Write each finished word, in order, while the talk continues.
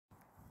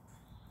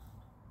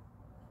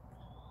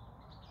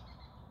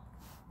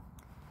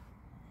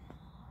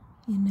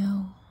You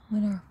know,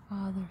 when our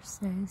Father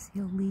says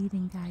He'll lead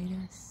and guide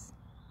us,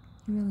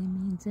 He really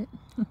means it.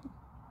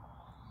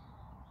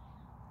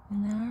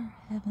 And our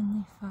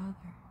Heavenly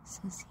Father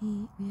says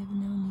we have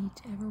no need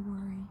to ever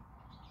worry.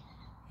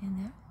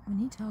 And that when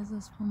He tells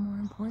us we're more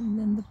important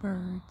than the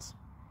birds,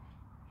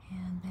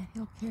 and that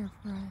He'll care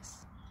for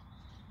us,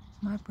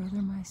 my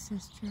brother, my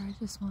sister, I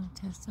just want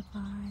to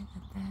testify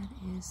that that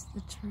is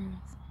the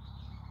truth.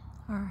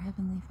 Our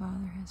Heavenly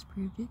Father has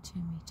proved it to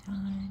me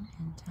time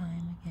and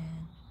time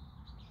again.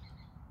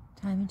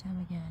 Time and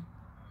time again.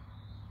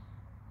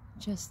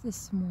 Just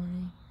this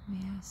morning, we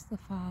asked the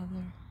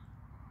Father,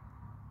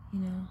 you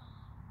know,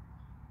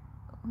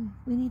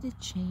 we need a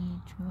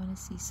change. We want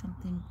to see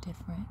something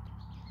different.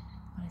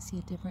 We want to see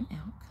a different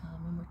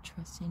outcome, and we're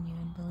trusting you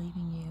and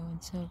believing you.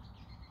 And so,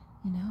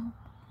 you know,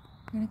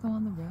 we're going to go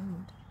on the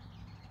road.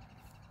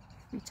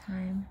 Every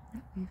time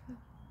that we've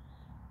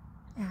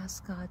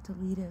asked God to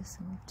lead us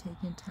and we've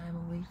taken time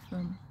away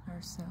from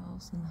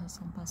ourselves and the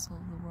hustle and bustle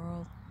of the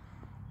world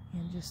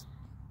and just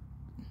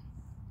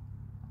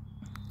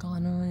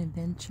gone on an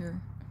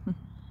adventure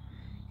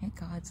at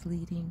God's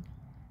leading,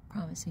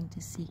 promising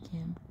to seek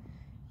Him.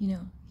 You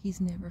know,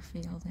 He's never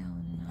failed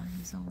Alan and I.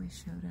 He's always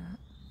showed up.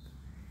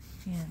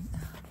 And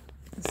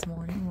this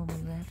morning when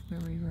we left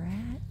where we were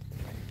at,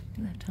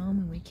 we left home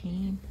and we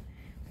came,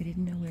 we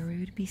didn't know where we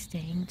would be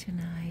staying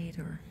tonight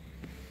or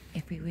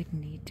if we would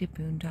need to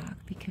boondock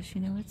because,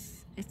 you know,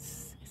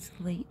 it's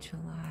late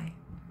July.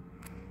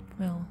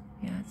 Well,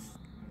 yeah,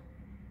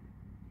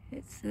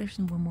 there's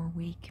one more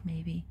week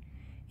maybe.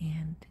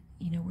 And,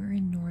 you know, we're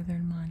in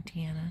northern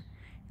Montana,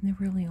 and there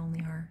really only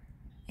are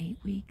 8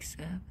 weeks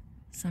of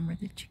summer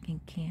that you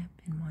can camp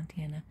in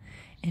Montana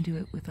and do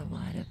it with a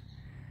lot of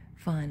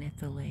fun at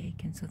the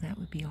lake. And so that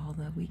would be all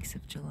the weeks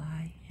of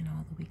July and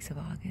all the weeks of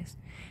August.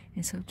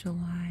 And so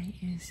July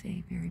is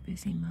a very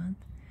busy month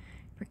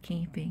for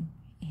camping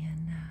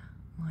in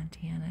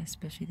Montana,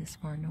 especially this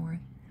far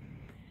north.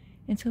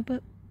 And so,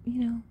 but, you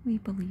know, we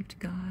believed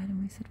God,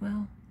 and we said,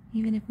 well,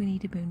 even if we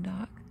need to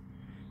boondock,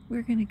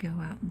 we're going to go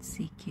out and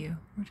seek you.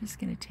 We're just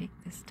going to take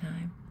this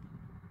time.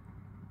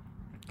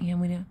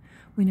 And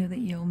we know that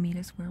you'll meet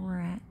us where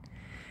we're at,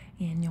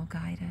 and you'll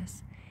guide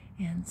us.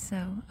 And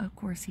so, of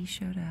course, He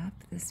showed up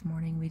this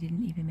morning. We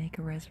didn't even make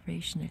a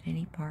reservation at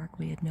any park.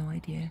 We had no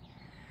idea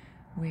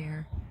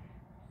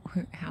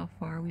how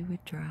far we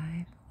would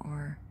drive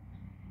or,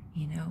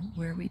 you know,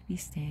 where we'd be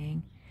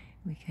staying.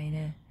 We kind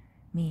of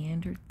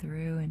meandered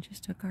through and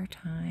just took our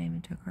time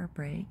and took our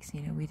breaks.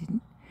 You know, we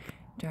didn't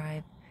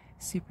drive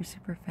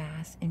super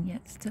fast, and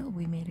yet still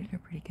we made it a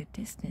pretty good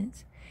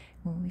distance.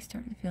 When we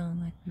started feeling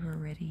like we were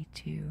ready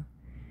to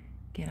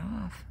get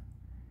off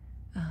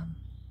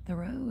the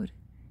road,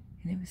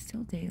 and it was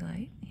still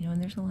daylight, you know,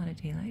 and there's a lot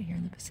of daylight here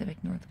in the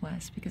Pacific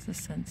Northwest because the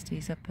sun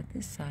stays up at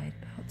this side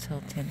about till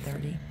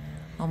 10:30,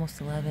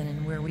 almost 11,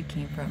 and where we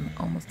came from,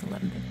 almost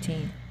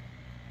 11:15.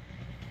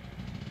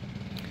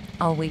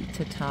 I'll wait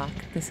to talk.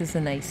 This is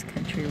a nice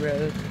country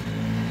road.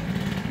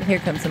 And here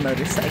comes a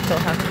motorcycle.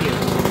 How cute.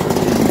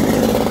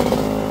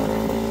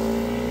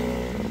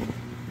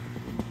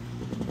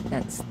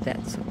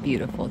 That's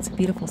beautiful. It's a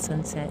beautiful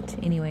sunset.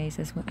 Anyways,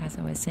 as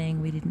I was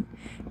saying, we didn't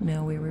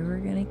know where we were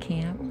going to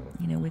camp,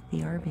 you know, with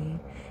the RV.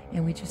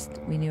 And we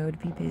knew it would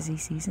be busy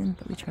season,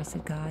 but we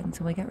trusted God. And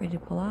so when we got ready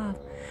to pull off,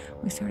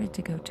 we started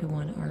to go to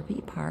one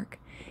RV park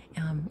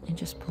and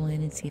just pull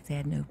in and see if they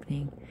had an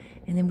opening.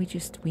 And then we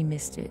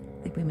missed it.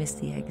 Like, we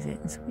missed the exit.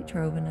 And so we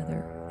drove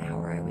another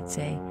hour, I would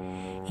say.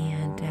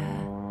 And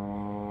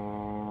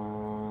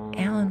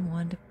Alan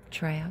wanted to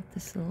try out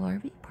this little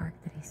RV park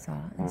that he saw.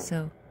 And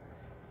so,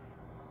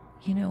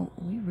 you know,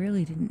 we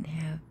really didn't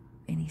have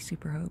any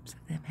super hopes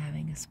of them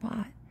having a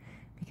spot,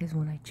 because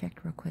when I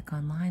checked real quick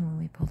online when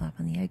we pulled off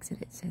on the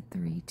exit, it said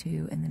 3,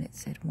 2, and then it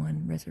said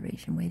 1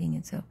 reservation waiting.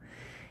 And so,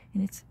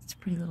 and it's a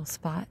pretty little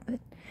spot, but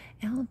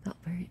Alan felt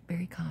very,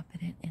 very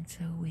confident. And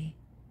so we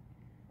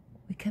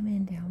come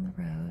in down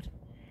the road,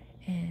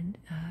 and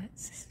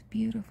it's this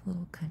beautiful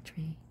little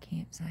country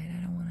campsite. I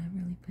don't want to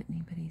really put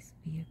anybody's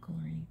vehicle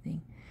or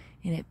anything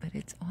in it, but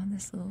it's on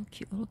this little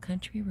cute little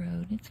country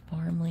road. It's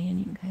farmland.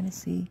 You can kind of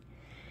see.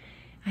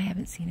 I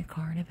haven't seen a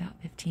car in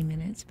about 15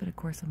 minutes, but of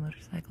course a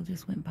motorcycle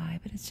just went by.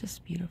 But it's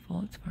just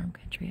beautiful. It's farm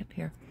country up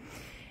here.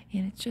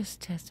 And it just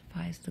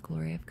testifies the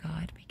glory of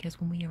God, because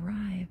when we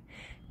arrive,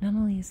 not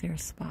only is there a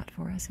spot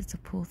for us, it's a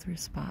pull-through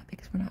spot,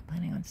 because we're not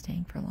planning on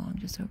staying for long,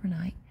 just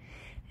overnight.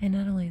 And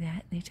not only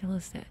that, they tell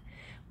us that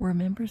we're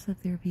members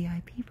of their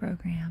VIP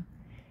program,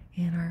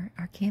 and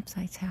our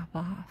campsites half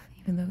off,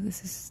 even though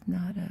this is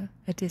not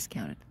a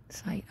discounted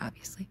site,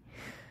 obviously.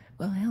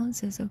 Well, Alan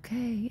says,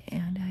 okay,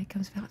 and he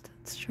comes out to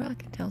the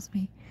truck and tells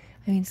me,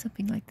 I mean,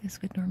 something like this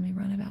would normally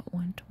run about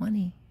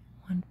 $120,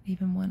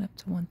 even one up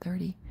to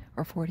 $130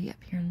 or $40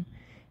 up here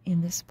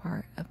in this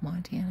part of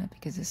Montana,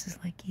 because this is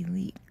like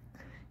elite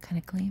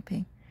kind of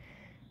glamping.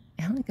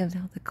 Alan comes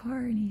out of the car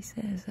and he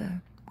says,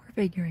 we're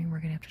figuring we're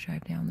going to have to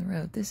drive down the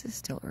road. This is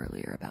still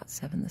earlier, about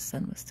 7. The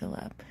sun was still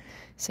up.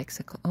 6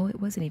 o'clock. Oh,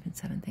 it wasn't even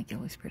 7. Thank you,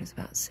 Holy Spirit. It's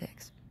about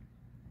 6.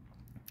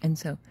 And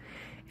so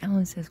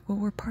Alan says, well,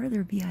 we're part of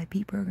their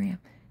VIP program,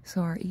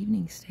 so our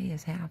evening stay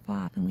is half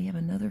off, and we have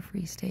another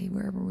free stay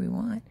wherever we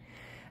want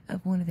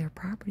of one of their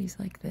properties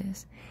like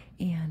this.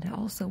 And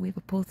also we have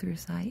a pull-through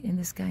site, and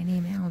this guy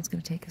named Alan's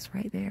going to take us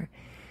right there.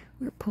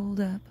 We're pulled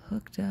up,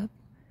 hooked up,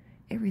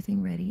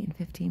 everything ready in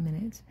 15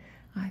 minutes.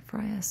 I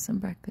fry us some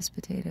breakfast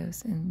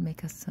potatoes and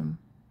make us some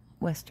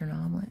Western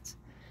omelets,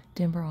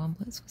 Denver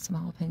omelets with some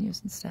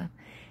jalapenos and stuff,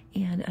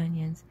 and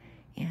onions.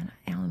 And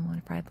Alan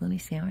wanted fried bologna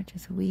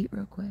sandwiches, so we eat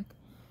real quick.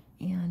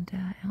 And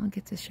Alan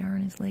gets a shower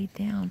and is laid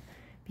down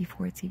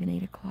before it's even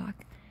 8 o'clock.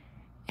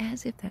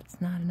 As if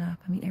that's not enough.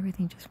 I mean,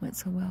 everything just went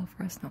so well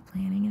for us not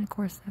planning. And of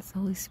course, that's the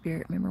Holy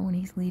Spirit. Remember, when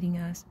He's leading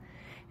us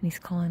and He's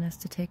calling us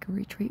to take a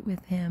retreat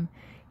with Him,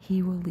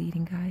 He will lead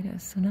and guide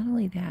us. So not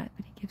only that,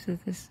 but He gives us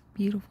this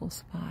beautiful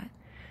spot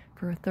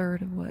for a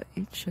third of what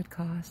it should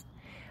cost.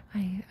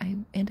 I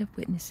end up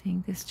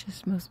witnessing this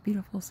just most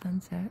beautiful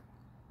sunset.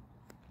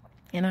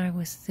 And I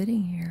was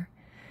sitting here,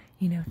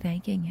 you know,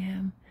 thanking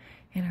Him.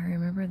 And I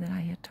remember that I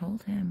had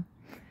told Him,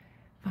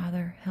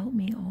 Father, help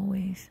me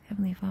always,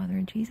 Heavenly Father,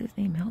 in Jesus'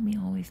 name, help me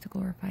always to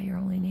glorify Your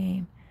holy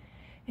name.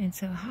 And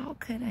so how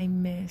could I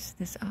miss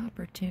this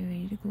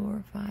opportunity to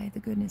glorify the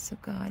goodness of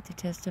God, to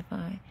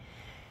testify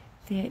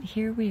that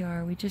here we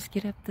are, we just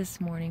get up this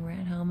morning, we're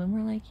at home, and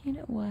we're like, you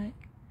know what?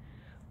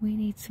 We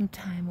need some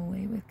time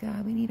away with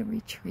God. We need a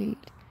retreat.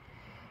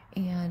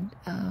 And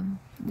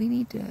we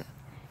need to,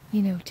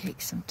 you know,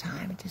 take some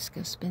time and just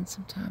go spend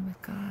some time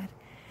with God.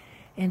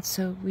 And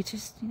so we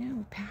just, you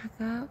know, pack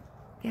up,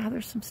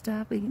 gather some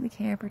stuff, we get in the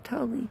camper,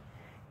 totally,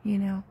 you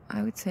know,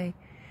 I would say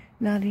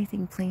not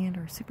anything planned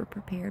or super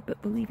prepared,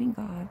 but believing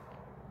God.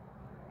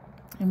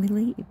 And we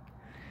leave.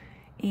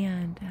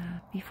 And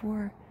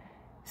before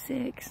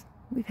 6,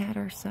 we've had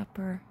our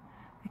supper,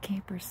 the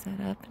camper's set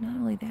up. And not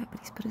only that, but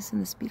He's put us in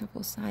this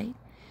beautiful site.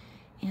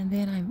 And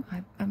then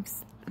I'm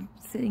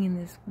sitting in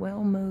this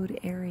well-mowed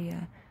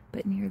area,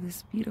 but near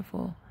this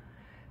beautiful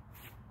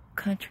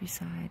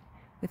countryside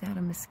without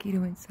a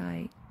mosquito in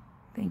sight.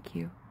 Thank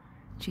you,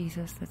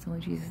 Jesus. That's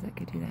only Jesus that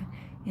could do that.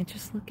 And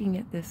just looking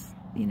at this,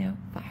 you know,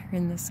 fire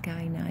in the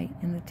sky night,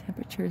 and the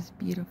temperature is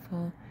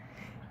beautiful.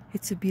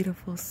 It's a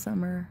beautiful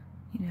summer,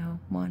 you know,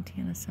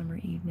 Montana summer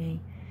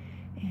evening.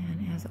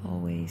 And as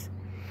always,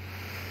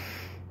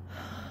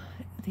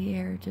 the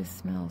air just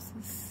smells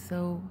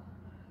so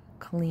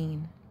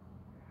clean.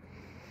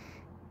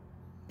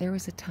 There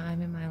was a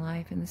time in my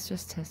life, and this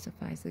just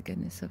testifies the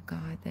goodness of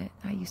God, that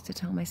I used to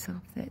tell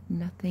myself that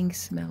nothing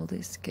smelled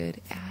as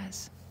good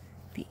as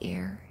the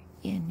air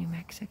in New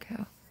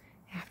Mexico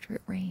after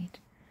it rained.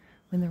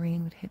 When the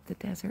rain would hit the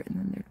desert, and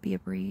then there'd be a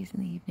breeze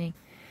in the evening.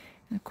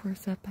 And of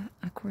course,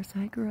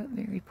 I grew up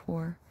very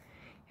poor,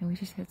 and we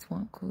just had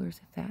swamp coolers,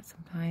 if that,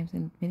 sometimes.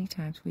 And many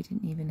times we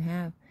didn't even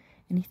have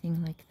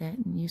anything like that,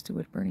 and used a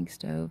wood-burning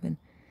stove. And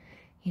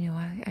you know,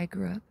 I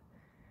grew up,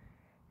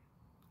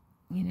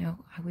 you know,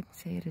 I wouldn't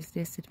say it as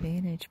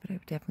disadvantaged, but I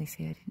would definitely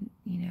say I didn't,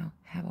 you know,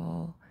 have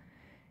all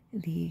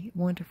the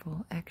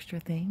wonderful extra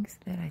things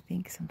that I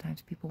think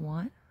sometimes people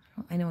want.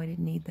 I know I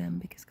didn't need them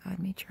because God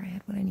made sure I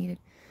had what I needed,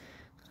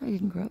 but I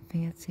didn't grow up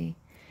fancy.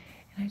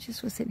 And I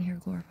just was sitting here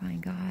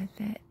glorifying God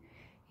that,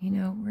 you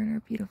know, we're in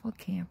our beautiful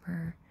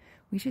camper.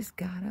 We just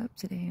got up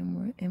today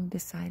and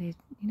decided,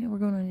 you know, we're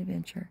going on an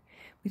adventure.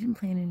 We didn't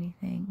plan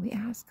anything. We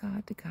asked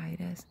God to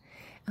guide us,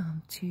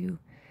 to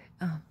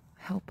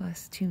help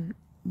us to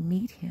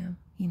meet Him,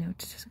 you know,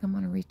 to just come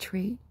on a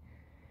retreat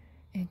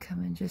and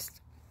come and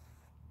just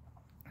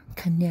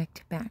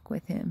connect back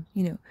with Him,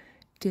 you know,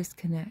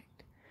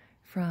 disconnect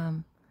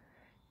from,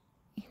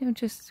 you know,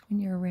 just when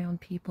you're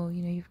around people,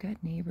 you know, you've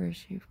got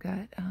neighbors, you've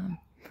got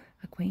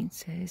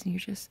acquaintances, and you're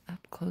just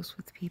up close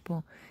with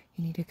people.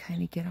 You need to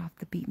kind of get off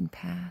the beaten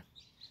path,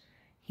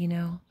 you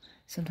know.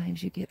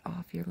 Sometimes you get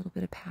off your little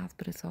bit of path,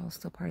 but it's all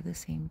still part of the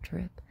same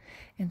trip.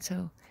 And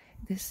so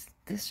this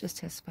just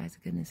testifies the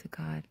goodness of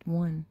God,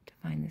 one, to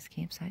find this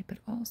campsite, but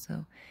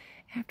also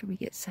after we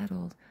get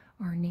settled,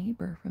 our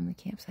neighbor from the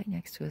campsite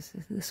next to us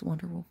is this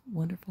wonderful,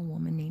 wonderful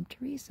woman named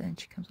Teresa, and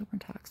she comes over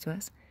and talks to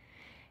us,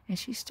 and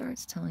she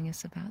starts telling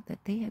us about that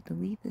they had to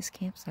leave this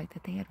campsite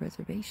that they had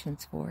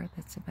reservations for,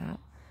 that's about,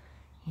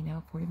 you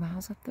know, 40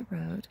 miles up the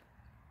road,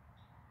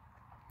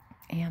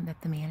 and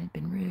that the man had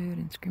been rude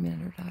and screaming at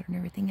her daughter and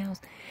everything else,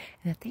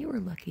 and that they were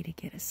lucky to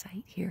get a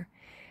site here,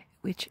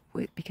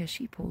 because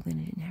she pulled in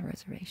and didn't have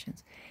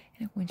reservations.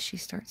 And when she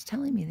starts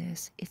telling me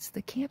this, it's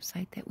the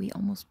campsite that we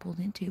almost pulled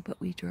into, but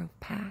we drove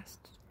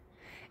past.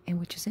 And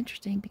which is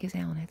interesting because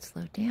Alan had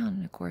slowed down.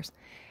 And of course,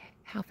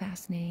 how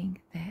fascinating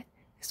that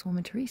this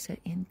woman, Teresa,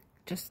 in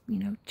just, you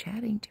know,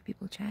 chatting, two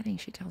people chatting,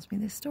 she tells me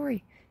this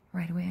story.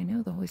 Right away, I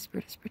know the Holy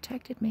Spirit has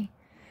protected me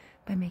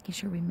by making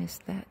sure we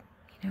missed that,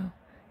 you know,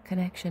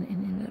 connection,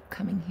 and ended up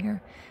coming here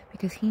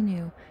because He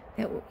knew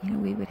that, you know,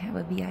 we would have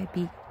a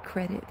VIP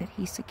credit that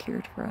He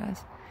secured for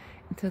us.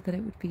 so that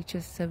it would be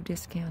just so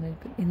discounted,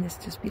 but in this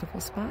just beautiful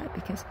spot,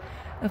 because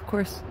of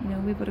course, you know,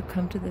 we would have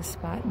come to this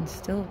spot and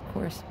still, of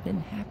course, been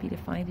happy to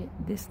find it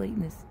this late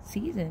in this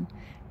season,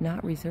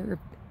 not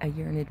reserved a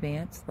year in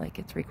advance like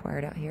it's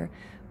required out here.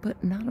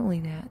 But not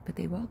only that, but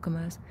they welcome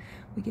us.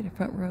 We get a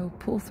front row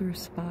pull-through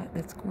spot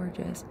that's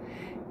gorgeous.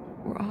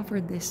 We're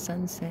offered this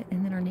sunset,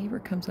 and then our neighbor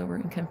comes over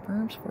and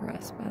confirms for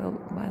us by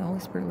the Holy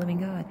Spirit of living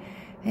God,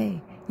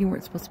 hey, you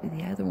weren't supposed to be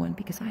the other one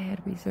because I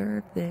had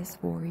reserved this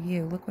for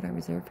you. Look what I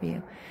reserved for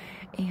you.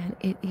 And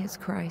it is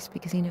Christ,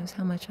 because he knows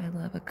how much I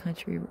love a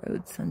country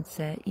road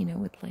sunset, you know,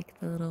 with like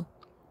the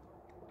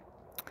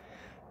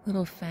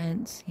little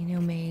fence, you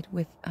know, made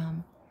with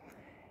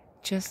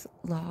just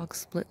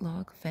split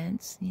log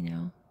fence, you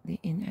know.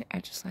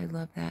 I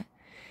love that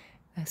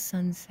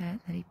sunset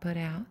that he put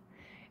out.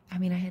 I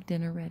mean, I had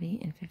dinner ready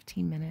in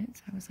 15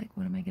 minutes. I was like,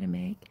 what am I going to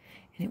make?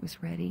 And it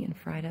was ready and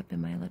fried up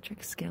in my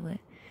electric skillet.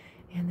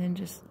 And then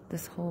just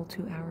this whole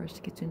 2 hours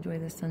to get to enjoy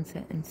the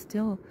sunset and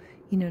still,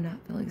 you know,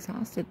 not feel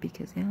exhausted,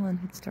 because Alan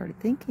had started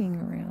thinking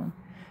around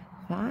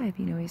 5,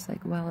 you know, he's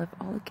like, well, if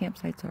all the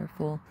campsites are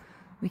full,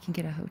 we can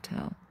get a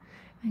hotel.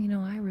 And, you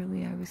know, I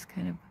was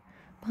kind of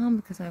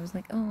bummed, because I was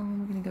like, oh,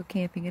 we're going to go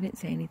camping. I didn't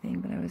say anything,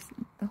 but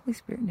the Holy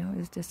Spirit knew I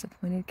was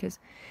disappointed, because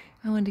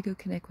I wanted to go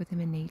connect with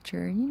him in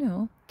nature and, you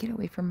know, get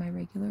away from my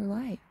regular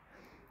life,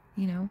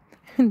 you know.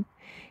 And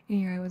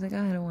here I was like,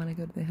 oh, I don't want to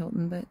go to the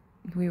Hilton, but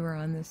we were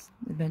on this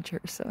adventure,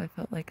 so I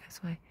felt like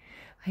that's why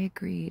I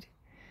agreed.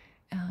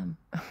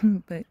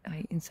 But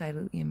inside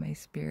in my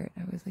spirit,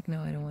 I was like,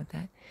 no, I don't want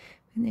that.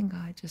 And then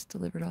God just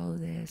delivered all of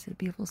this, a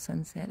beautiful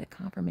sunset, a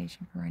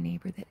confirmation from our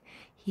neighbor that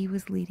he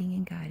was leading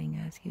and guiding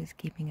us. He was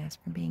keeping us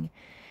from being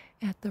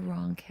at the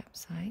wrong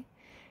campsite,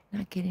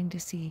 not getting to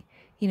see,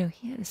 you know,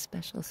 he had a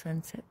special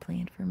sunset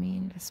planned for me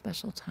and a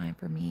special time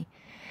for me.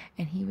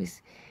 And he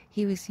was,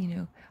 you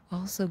know,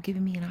 also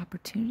giving me an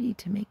opportunity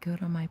to make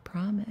good on my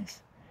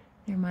promise.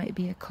 There might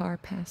be a car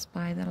pass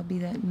by. That'll be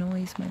that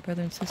noise, my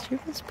brother and sister.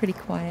 If it's pretty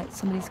quiet,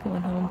 somebody's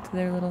going home to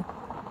their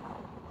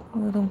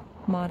little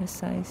modest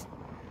size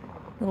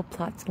little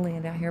plots of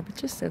land out here, but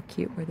just so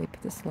cute where they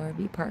put this little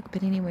RV park.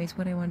 But anyways,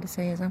 what I wanted to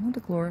say is I want to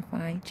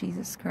glorify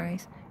Jesus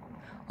Christ.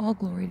 All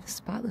glory to the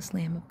spotless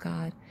Lamb of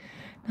God.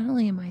 Not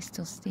only am I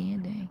still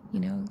standing, you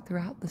know,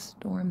 throughout the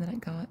storm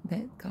that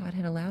God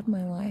had allowed in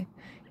my life,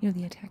 you know,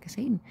 the attack of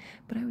Satan,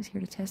 but I was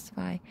here to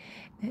testify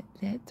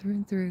that through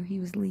and through he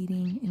was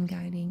leading and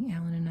guiding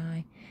Alan and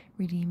I,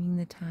 redeeming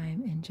the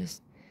time, and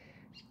just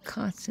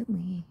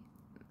constantly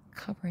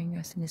covering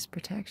us in his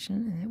protection,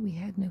 and that we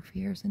had no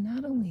fears. And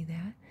not only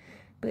that,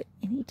 but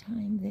any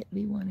time that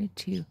we wanted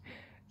to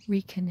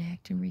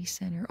reconnect and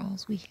recenter, all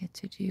we had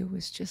to do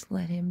was just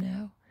let him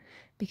know.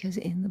 Because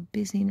in the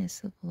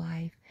busyness of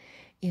life,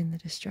 in the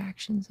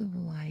distractions of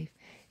life,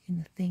 in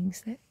the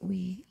things that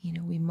we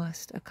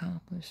must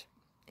accomplish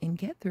and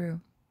get through,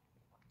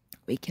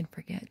 we can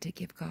forget to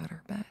give God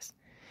our best.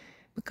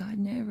 But God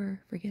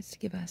never forgets to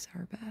give us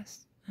our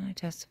best. And I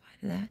testify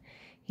to that.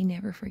 He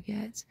never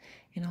forgets.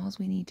 And all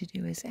we need to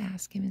do is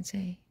ask him and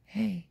say,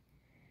 hey,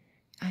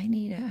 I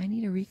need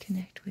to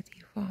reconnect with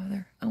you,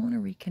 Father. I want to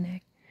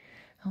reconnect.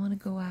 I want to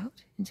go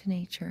out into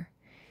nature.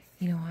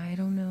 You know, I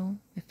don't know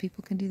if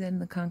people can do that in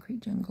the concrete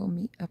jungle,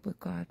 meet up with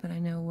God, but I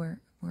know where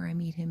I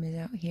meet him is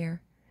out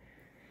here.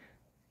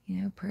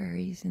 You know,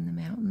 prairies and the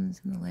mountains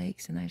and the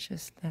lakes, and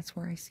that's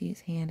where I see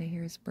his hand. I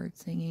hear his bird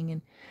singing,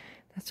 and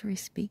that's where he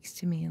speaks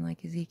to me. And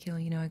like Ezekiel,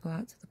 you know, I go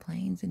out to the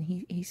plains and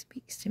he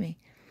speaks to me.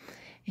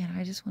 And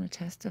I just want to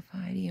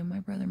testify to you, my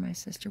brother, my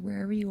sister,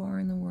 wherever you are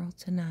in the world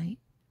tonight,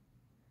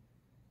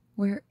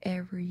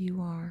 wherever you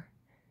are,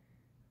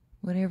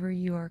 whatever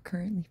you are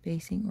currently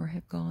facing or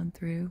have gone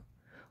through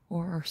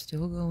or are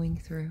still going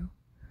through,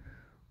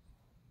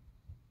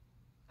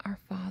 our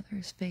Father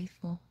is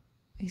faithful.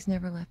 He's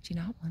never left you,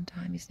 not one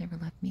time. He's never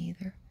left me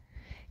either.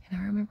 And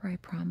I remember I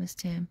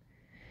promised him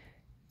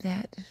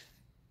that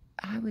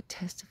I would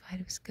testify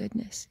to his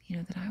goodness, you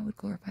know, that I would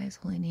glorify his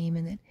holy name,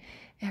 and that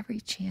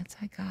every chance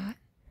I got,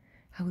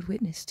 I would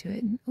witness to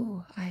it. And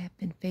oh, I have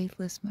been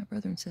faithless, my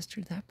brother and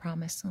sister, to that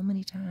promise so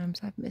many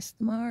times. I've missed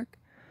the mark.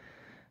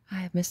 I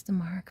have missed the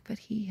mark, but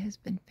he has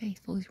been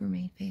faithful. He's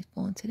remained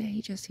faithful. And today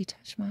he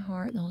touched my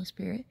heart. The Holy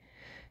Spirit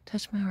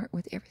touched my heart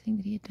with everything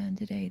that he had done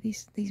today,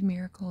 these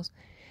miracles.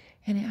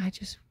 And I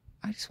just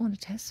want to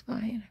testify,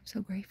 and I'm so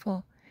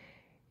grateful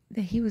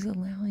that he was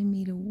allowing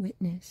me to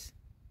witness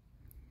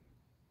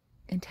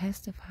and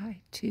testify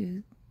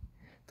to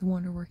the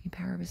wonder-working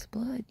power of his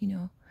blood. You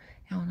know,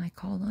 and when I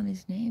called on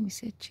his name, he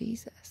said,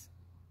 Jesus,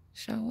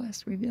 show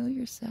us, reveal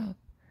yourself.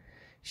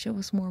 Show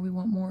us more. We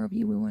want more of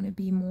you. We want to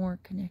be more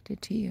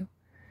connected to you.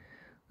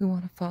 We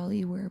want to follow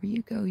you wherever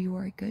you go. You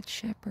are a good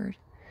shepherd.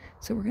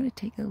 So we're going to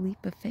take a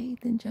leap of faith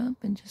and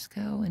jump and just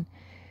go. And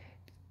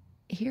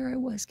here I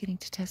was getting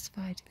to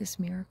testify to this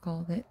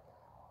miracle that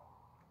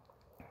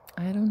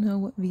I don't know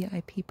what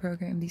VIP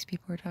program these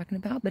people are talking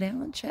about, but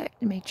Alan checked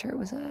and made sure it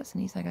was us.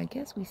 And he's like, I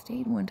guess we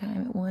stayed one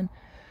time at one,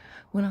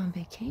 went on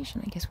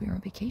vacation. I guess we were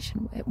on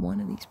vacation at one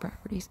of these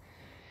properties.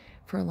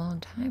 for a long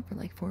time, for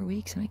like 4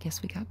 weeks, and I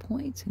guess we got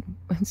points.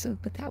 And so,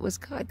 but that was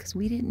God, because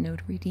we didn't know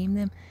to redeem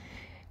them.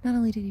 Not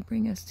only did he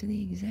bring us to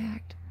the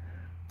exact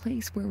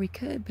place where we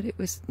could, but it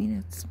was, you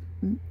know,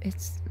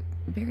 it's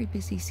a very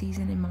busy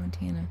season in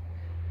Montana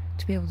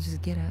to be able to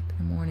just get up in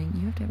the morning.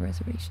 You have to have a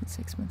reservation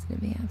 6 months in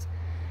advance.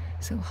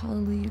 So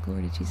hallelujah,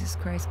 glory to Jesus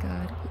Christ.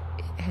 God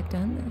had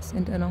done this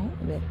and done all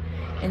of it,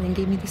 and then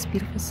gave me this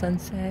beautiful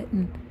sunset,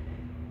 and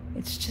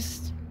it's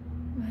just,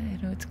 I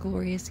know it's a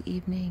glorious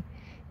evening.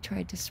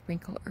 Tried to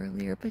sprinkle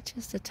earlier, but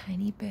just a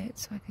tiny bit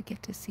so I could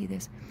get to see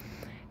this.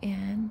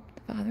 And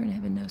the Father in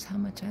heaven knows how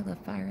much I love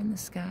fire in the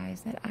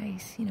skies, that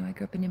ice. You know, I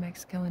grew up in New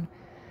Mexico, and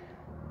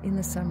in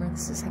the summer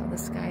this is how the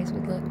skies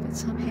would look, but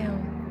somehow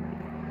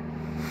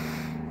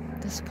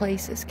this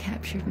place has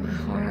captured my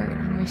heart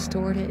and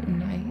restored it,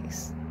 and I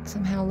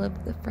somehow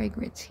love the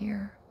fragrance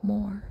here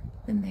more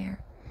than there.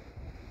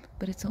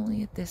 But it's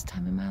only at this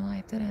time in my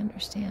life that I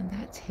understand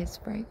that's his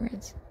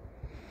fragrance,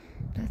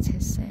 that's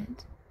his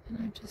scent, and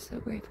I'm just so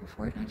grateful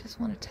for it. And I just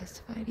want to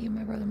testify to you,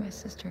 my brother, my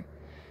sister,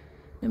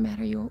 no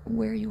matter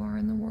where you are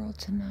in the world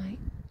tonight,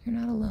 you're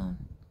not alone.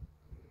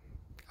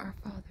 Our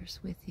Father's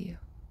with you.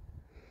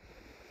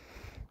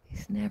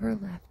 He's never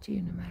left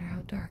you, no matter how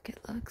dark it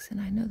looks. And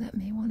I know that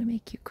may want to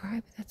make you cry,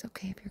 but that's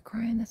okay. If you're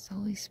crying, that's the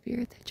Holy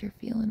Spirit that you're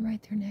feeling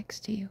right there next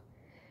to you.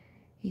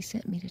 He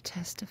sent me to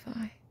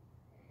testify.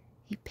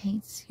 He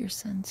paints your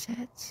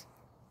sunsets.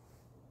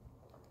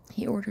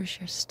 He orders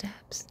your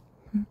steps.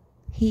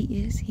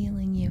 He is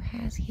healing you,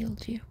 has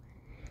healed you.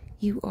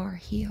 You are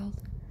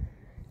healed.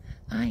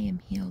 I am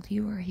healed.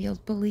 You are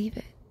healed. Believe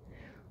it.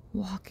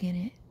 Walk in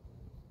it.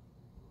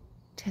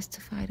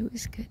 Testify to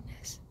his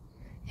goodness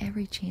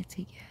every chance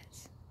he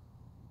gets.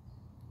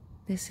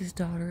 This is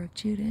Daughter of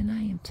Judah, and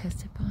I am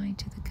testifying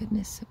to the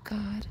goodness of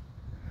God.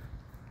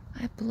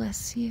 I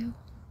bless you,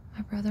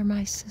 my brother,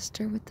 my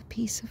sister, with the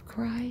peace of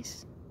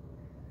Christ.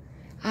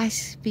 I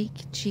speak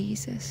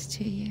Jesus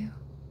to you.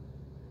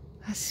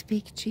 I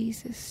speak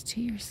Jesus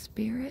to your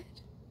spirit.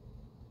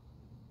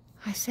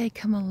 I say,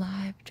 come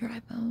alive,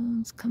 dry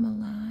bones, come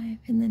alive.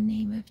 In the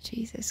name of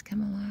Jesus,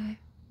 come alive.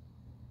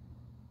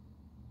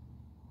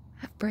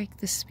 I break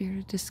the spirit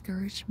of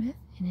discouragement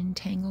and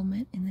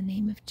entanglement in the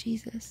name of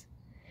Jesus.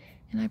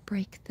 And I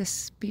break the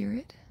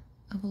spirit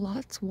of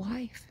Lot's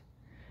wife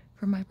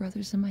for my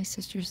brothers and my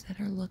sisters that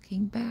are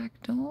looking back.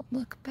 Don't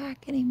look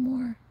back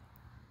anymore.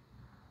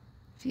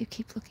 If you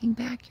keep looking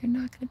back, you're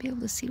not going to be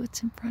able to see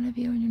what's in front of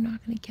you, and you're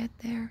not going to get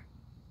there.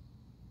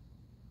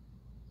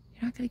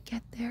 You're not going to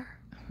get there.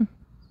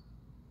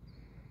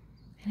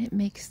 And it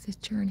makes the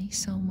journey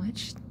so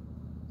much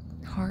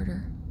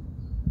harder.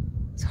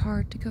 It's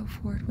hard to go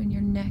forward when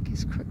your neck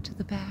is crooked to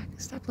the back.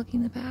 Stop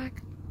looking the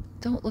back.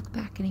 Don't look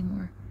back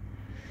anymore.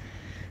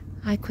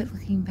 I quit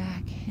looking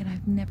back, and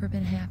I've never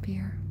been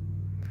happier.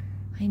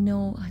 I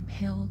know I'm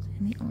held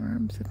in the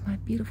arms of my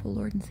beautiful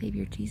Lord and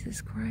Savior,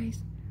 Jesus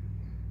Christ.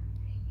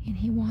 And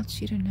he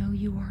wants you to know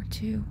you are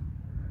too.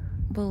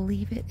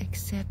 Believe it,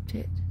 accept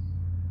it.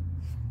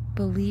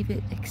 Believe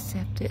it,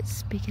 accept it.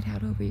 Speak it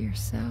out over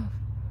yourself.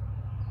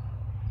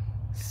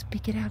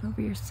 Speak it out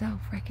over yourself.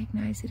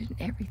 Recognize it in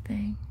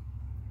everything.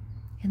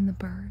 In the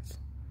birds,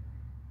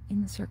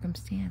 in the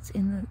circumstance,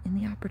 in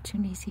the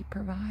opportunities he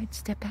provides.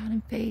 Step out in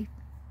faith.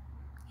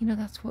 You know,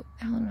 that's what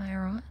Alan and I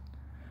are on.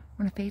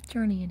 We're on a faith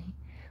journey, and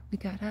we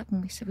got up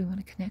and we said we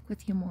want to connect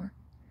with you more.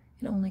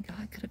 And only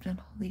God could have done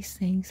all these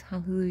things.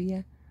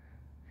 Hallelujah.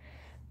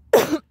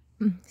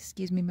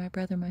 Excuse me, my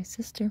brother, my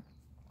sister.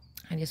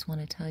 I just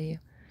want to tell you,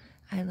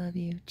 I love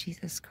you.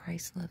 Jesus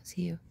Christ loves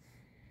you.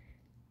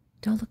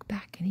 Don't look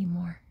back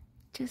anymore.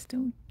 Just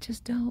don't.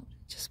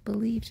 Just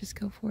believe. Just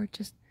go forward.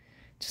 Just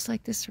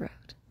like this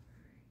road.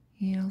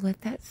 You know,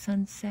 let that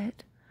sun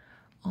set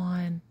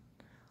on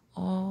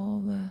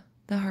all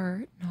the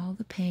hurt and all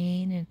the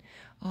pain and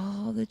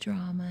all the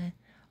drama and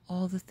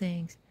all the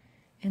things.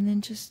 And then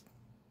just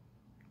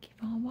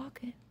keep on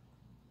walking.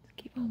 Just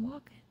keep on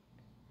walking.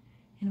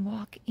 And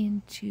walk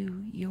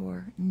into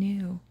your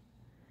new.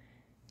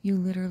 You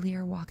literally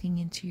are walking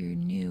into your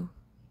new.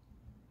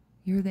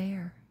 You're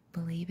there.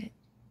 Believe it.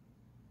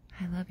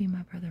 I love you,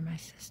 my brother, my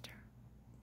sister.